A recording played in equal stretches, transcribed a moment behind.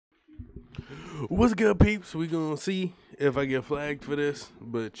What's good, peeps? We gonna see if I get flagged for this,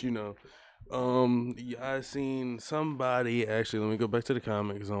 but yeah, I seen somebody actually. Let me go back to the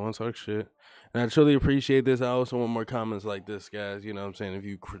comment because I want to talk shit, and I truly appreciate this. I also want more comments like this, guys. You know what I'm saying? If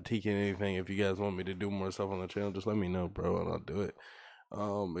you critiquing anything, if you guys want me to do more stuff on the channel, just let me know, bro, and I'll do it.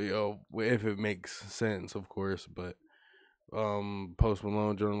 If it makes sense, of course, but. Post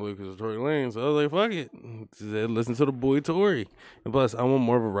Malone, Jordan Lucas, and Tory Lanez. So I was like, fuck it. Listen to the boy Tory. And plus, I want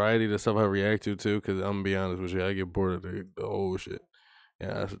more variety to stuff I react to, too, because I'm going to be honest with you, I get bored of the whole shit.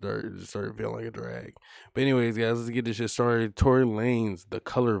 Yeah, I started feeling like a drag. But anyways, guys, let's get this shit started. Tory Lanez, The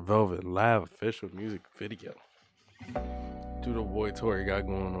Color Velvet, live official music video. To the boy Tory got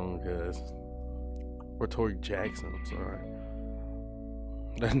going on, guys. Or Tory Jackson, I'm sorry.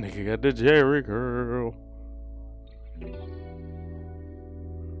 That nigga got the Jerry girl.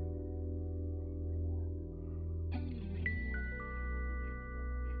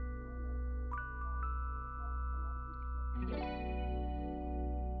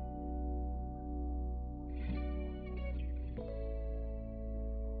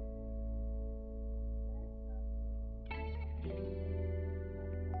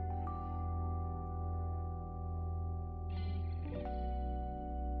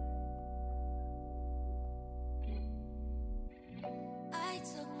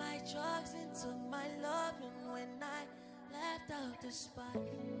 Drugs and took my love, and when I left out the spot,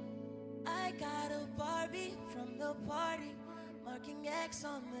 I got a Barbie from the party, marking X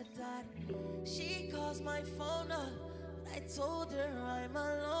on the dot. She calls my phone up, I told her I'm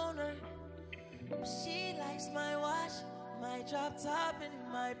a loner. She likes my watch, my drop top, and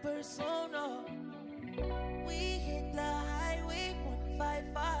my persona. We hit the highway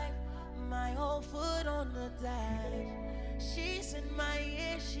 155, my whole foot on the dash. She's in my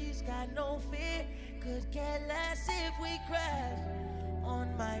ear, she's got no fear, could care less if we crash.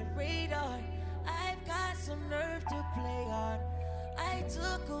 On my radar, I've got some nerve to play hard. I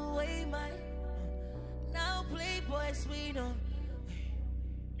took away my, now Playboy sweet on.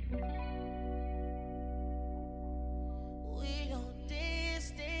 We don't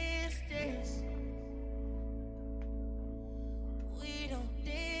dance, dance, dance. We don't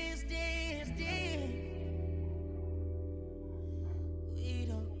dance, dance, dance.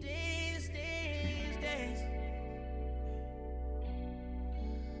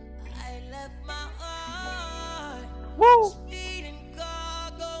 Woo! Speeding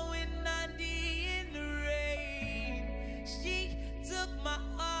car going 90 in the rain. She took my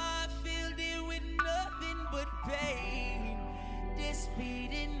heart, filled it with nothing but pain. This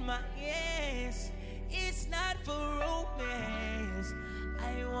speed in my hands, it's not for romance.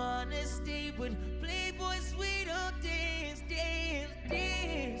 I wanna stay with Playboy sweet on dance, dance,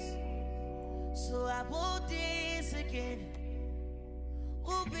 dance. So I won't dance again.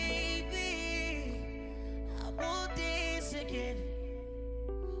 Oh baby, I won't dance again.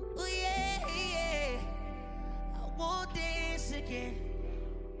 Oh yeah, yeah, I won't dance again.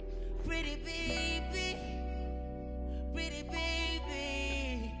 Pretty baby, pretty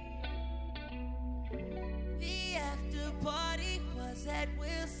baby. The after party was at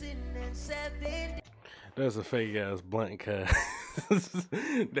Wilson and 7. That's a fake ass blunt, cuz.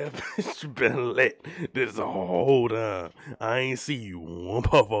 That bitch been lit this whole time. I ain't see you one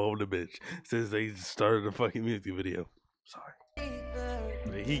puff off the bitch since they started the fucking music video. Sorry.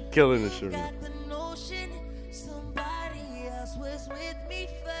 He killing the shit. Got the notion somebody else was with me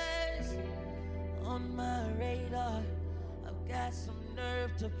first. On my radar, I've got some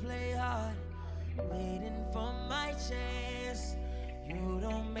nerve to play hard, waiting for my chance. You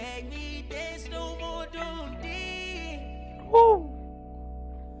don't make me dance no more, don't dance. Woo!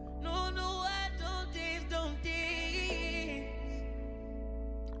 No, no, I don't dance, don't dance.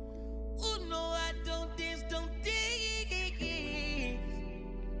 Oh, no, I don't dance, don't dance.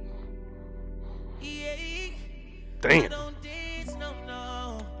 Yeah. Damn. I don't dance, no,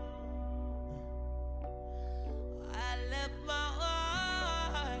 no. I left my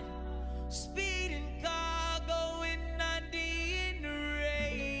heart, speeding car going 90 in the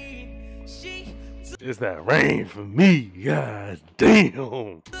rain. She It's that rain for me, god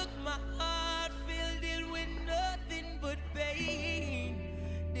damn. took my heart, filled it with nothing but pain.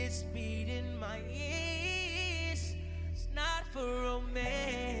 This speed in my ears, it's not for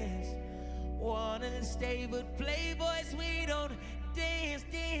romance. Wanna stay with Playboys, we don't dance,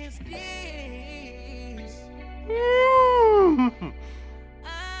 dance, dance.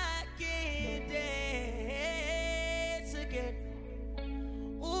 I can't dance again.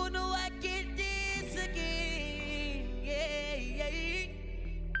 Oh no, I can't dance again. Yeah, yeah.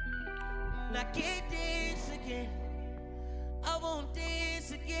 And I can't dance again. I won't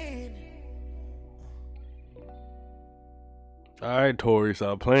dance again. All right, Tory,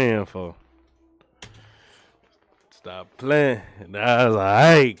 stop playing for. Stop playing. I was like,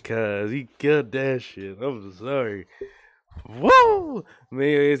 alright, cuz he killed that shit. I'm sorry. Whoa!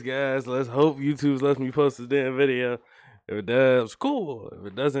 Anyways, guys, let's hope YouTube's lets me post this damn video. If it does, cool. If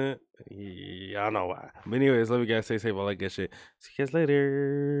it doesn't, y'all know why. But anyways, love you guys. Stay safe. I like that shit. See you guys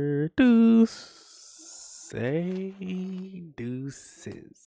later. Deuces.